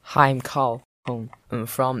Hi, I'm Karl. I'm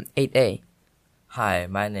from 8A. Hi,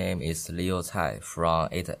 my name is Leo Cai from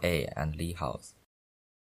 8A and Lee House.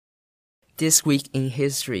 This week in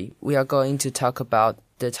history, we are going to talk about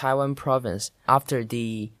the Taiwan province after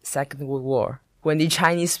the Second World War, when the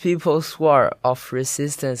Chinese People's War of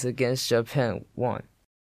Resistance against Japan won.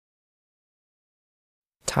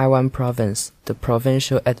 Taiwan Province, the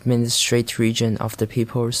provincial administrative region of the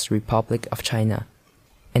People's Republic of China,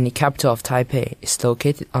 and the capital of Taipei, is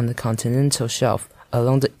located on the continental shelf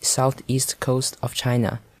along the southeast coast of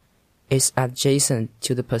China. It is adjacent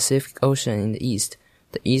to the Pacific Ocean in the east,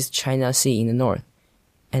 the East China Sea in the north,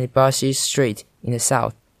 and the Bashi Strait in the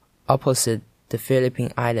south, opposite the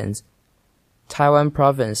Philippine Islands. Taiwan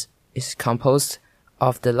Province is composed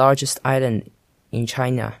of the largest island in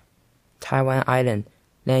China, Taiwan Island,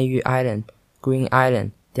 Lanyu Island, Green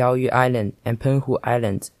Island, Diaoyu Island, and Penghu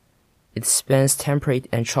Island. It spans temperate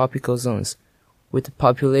and tropical zones, with a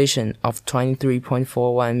population of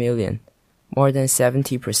 23.41 million. More than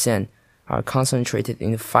 70% are concentrated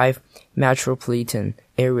in 5 metropolitan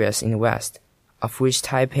areas in the west, of which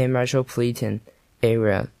Taipei metropolitan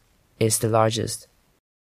area is the largest.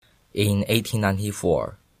 In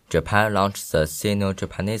 1894, Japan launched the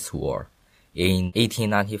Sino-Japanese War. In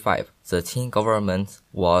 1895, the Qing government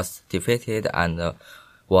was defeated and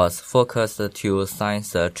was forced to sign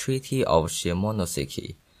the Treaty of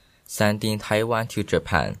Shimonoseki, sending Taiwan to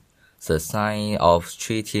Japan. The signing of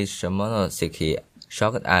Treaty Shimonoseki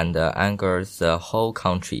shocked and angered the whole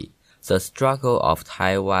country. The struggle of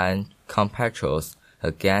Taiwan compatriots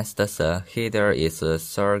against the Hitler is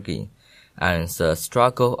surging, and the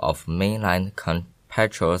struggle of mainland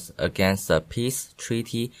compatriots against the peace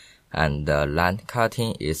treaty and land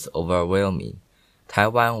cutting is overwhelming.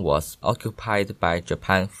 Taiwan was occupied by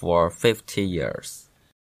Japan for 50 years.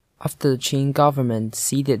 After the Qing government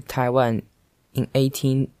ceded Taiwan in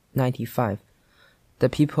 1895, the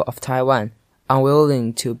people of Taiwan,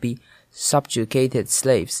 unwilling to be subjugated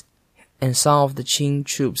slaves, and some of the Qing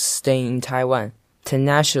troops staying in Taiwan,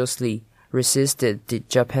 tenaciously resisted the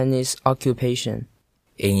Japanese occupation.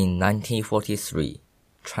 In 1943,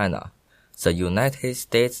 China, the United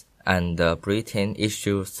States, and Britain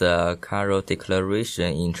issued the Karl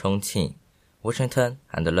Declaration in Chongqing, Washington,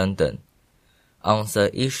 and London. On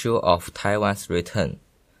the issue of Taiwan's return,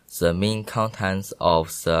 the main contents of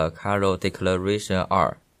the Karl Declaration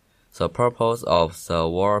are: the purpose of the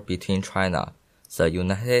war between China, the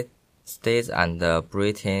United States, and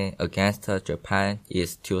Britain against Japan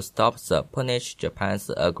is to stop the punish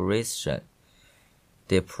Japan's aggression,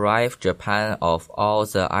 deprive Japan of all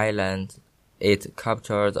the islands it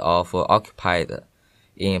captured or occupied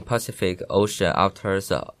in Pacific Ocean after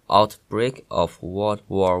the outbreak of World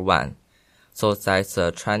War I, so that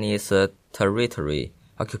the Chinese territory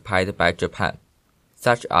occupied by Japan,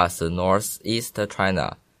 such as northeast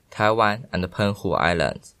China, Taiwan, and Penghu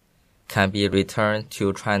Islands, can be returned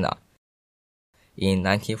to China. In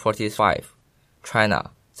 1945,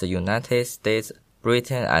 China, the United States,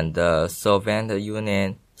 Britain, and the Soviet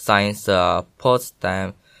Union signed the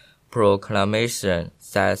Potsdam Proclamation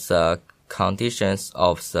that the conditions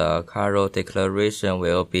of the Karl Declaration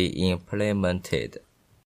will be implemented.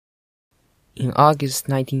 In August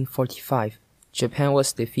 1945, Japan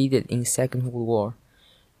was defeated in Second World War.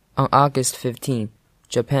 On August 15,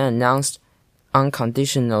 Japan announced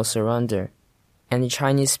unconditional surrender, and the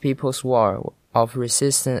Chinese People's War of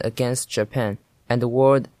Resistance against Japan and the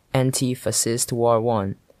World Anti-Fascist War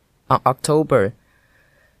won. On October,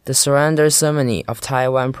 the surrender ceremony of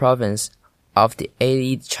Taiwan province of the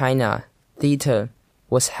Allied China Theater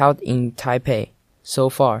was held in Taipei. So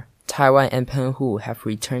far, Taiwan and Penghu have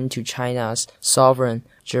returned to China's sovereign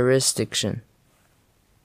jurisdiction.